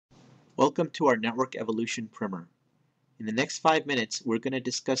Welcome to our Network Evolution Primer. In the next 5 minutes, we're going to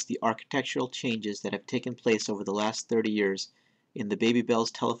discuss the architectural changes that have taken place over the last 30 years in the Baby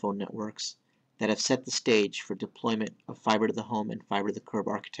Bells telephone networks that have set the stage for deployment of fiber to the home and fiber to the curb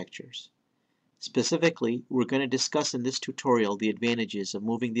architectures. Specifically, we're going to discuss in this tutorial the advantages of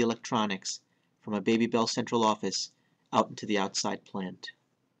moving the electronics from a Baby Bell central office out into the outside plant.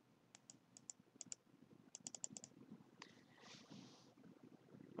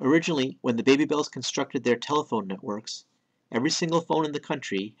 Originally, when the Baby Bells constructed their telephone networks, every single phone in the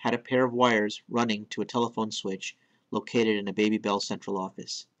country had a pair of wires running to a telephone switch located in a Baby Bell central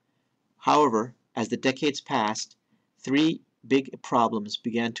office. However, as the decades passed, three big problems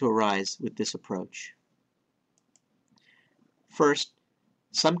began to arise with this approach. First,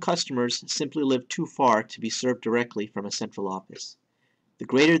 some customers simply lived too far to be served directly from a central office. The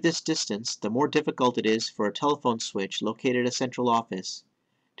greater this distance, the more difficult it is for a telephone switch located at a central office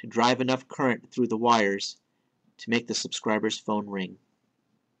to drive enough current through the wires to make the subscriber's phone ring.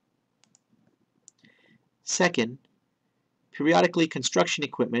 Second, periodically construction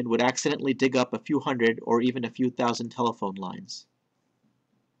equipment would accidentally dig up a few hundred or even a few thousand telephone lines.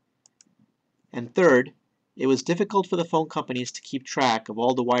 And third, it was difficult for the phone companies to keep track of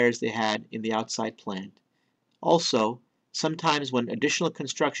all the wires they had in the outside plant. Also, sometimes when additional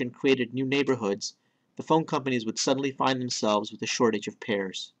construction created new neighborhoods, the phone companies would suddenly find themselves with a shortage of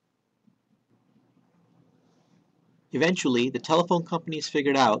pairs. Eventually, the telephone companies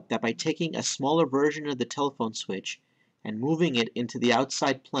figured out that by taking a smaller version of the telephone switch and moving it into the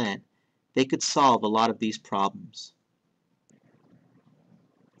outside plant, they could solve a lot of these problems.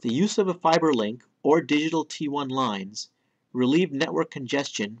 The use of a fiber link or digital T1 lines relieved network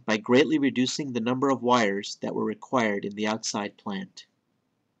congestion by greatly reducing the number of wires that were required in the outside plant.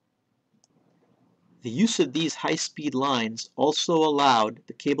 The use of these high-speed lines also allowed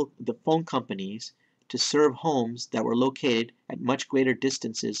the phone companies to serve homes that were located at much greater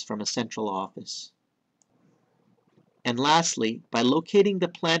distances from a central office. And lastly, by locating the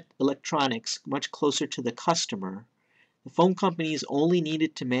plant electronics much closer to the customer, the phone companies only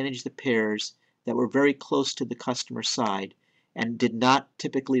needed to manage the pairs that were very close to the customer side and did not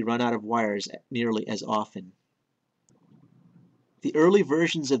typically run out of wires nearly as often. The early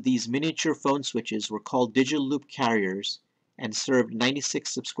versions of these miniature phone switches were called digital loop carriers and served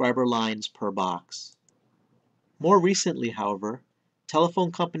 96 subscriber lines per box. More recently, however,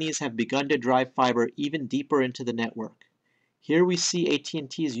 telephone companies have begun to drive fiber even deeper into the network. Here we see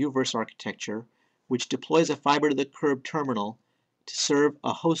AT&T's U-verse architecture, which deploys a fiber to the curb terminal to serve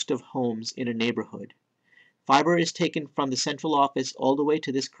a host of homes in a neighborhood. Fiber is taken from the central office all the way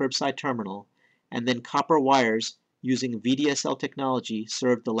to this curbside terminal, and then copper wires using VDSL technology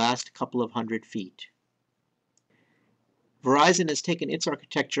serve the last couple of hundred feet. Verizon has taken its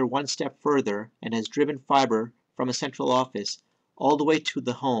architecture one step further and has driven fiber from a central office all the way to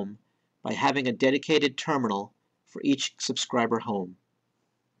the home by having a dedicated terminal for each subscriber home.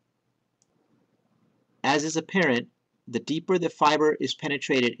 As is apparent, the deeper the fiber is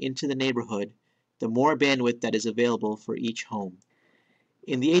penetrated into the neighborhood, the more bandwidth that is available for each home.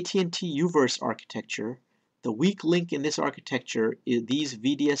 In the AT&T U-verse architecture, the weak link in this architecture is these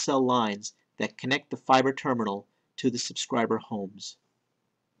VDSL lines that connect the fiber terminal to the subscriber homes.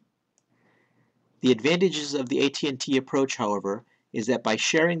 The advantages of the AT&T approach, however, is that by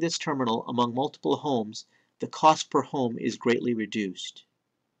sharing this terminal among multiple homes, the cost per home is greatly reduced.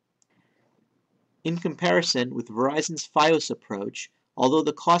 In comparison with Verizon's Fios approach, although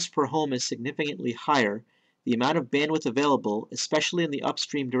the cost per home is significantly higher, the amount of bandwidth available, especially in the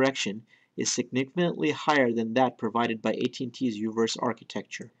upstream direction, is significantly higher than that provided by AT&T's U-verse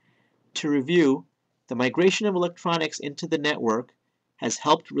architecture. To review, the migration of electronics into the network has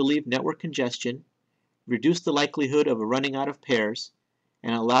helped relieve network congestion, reduced the likelihood of running out of pairs,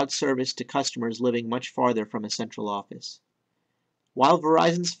 and allowed service to customers living much farther from a central office. While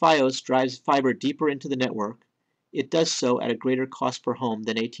Verizon's Fios drives fiber deeper into the network, it does so at a greater cost per home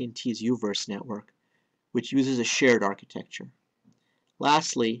than AT&T's U-verse network, which uses a shared architecture.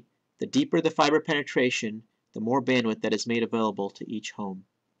 Lastly, the deeper the fiber penetration, the more bandwidth that is made available to each home.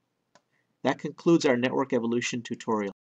 That concludes our network evolution tutorial.